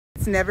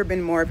It's never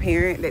been more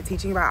apparent that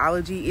teaching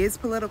biology is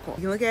political.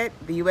 You can look at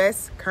the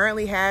US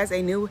currently has a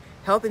new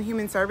Health and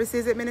Human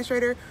Services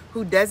administrator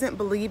who doesn't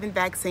believe in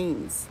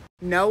vaccines.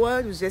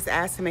 NOAA was just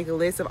asked to make a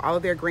list of all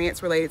of their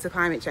grants related to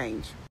climate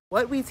change.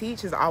 What we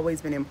teach has always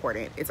been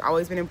important. It's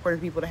always been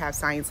important for people to have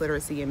science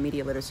literacy and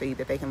media literacy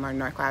that they can learn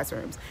in our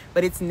classrooms.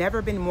 But it's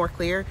never been more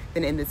clear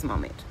than in this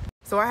moment.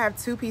 So I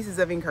have two pieces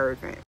of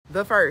encouragement.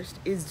 The first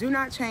is do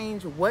not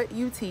change what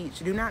you teach.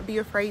 Do not be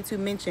afraid to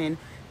mention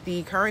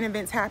the current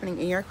events happening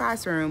in your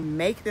classroom.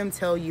 Make them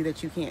tell you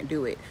that you can't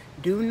do it.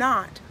 Do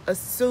not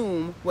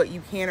assume what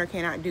you can or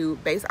cannot do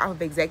based off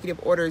of executive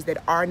orders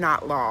that are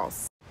not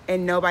laws.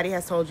 And nobody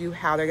has told you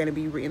how they're going to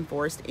be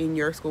reinforced in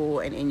your school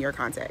and in your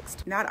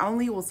context. Not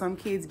only will some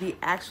kids be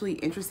actually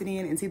interested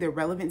in and see the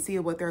relevancy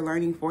of what they're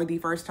learning for the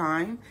first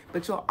time,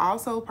 but you'll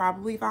also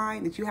probably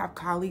find that you have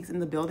colleagues in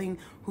the building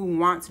who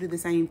want to do the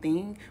same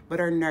thing, but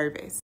are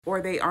nervous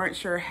or they aren't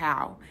sure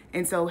how.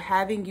 And so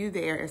having you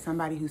there as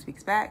somebody who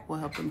speaks back will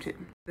help them too.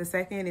 The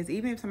second is,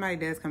 even if somebody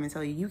does come and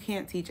tell you, you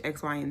can't teach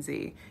X, Y, and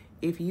Z,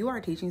 if you are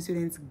teaching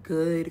students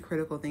good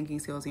critical thinking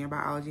skills in your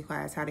biology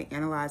class, how to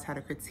analyze, how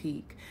to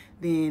critique,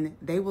 then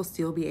they will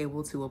still be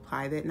able to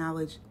apply that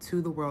knowledge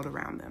to the world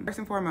around them. First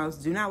and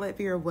foremost, do not let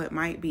fear of what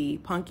might be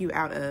punk you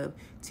out of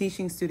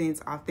teaching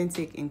students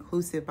authentic,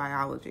 inclusive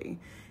biology.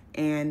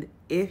 And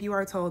if you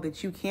are told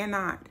that you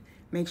cannot,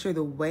 make sure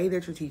the way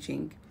that you're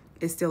teaching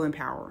is still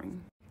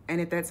empowering. And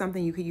if that's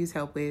something you could use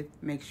help with,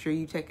 make sure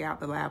you check out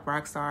the Lab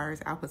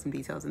Rockstars. I'll put some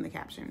details in the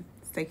caption.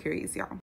 Stay curious, y'all.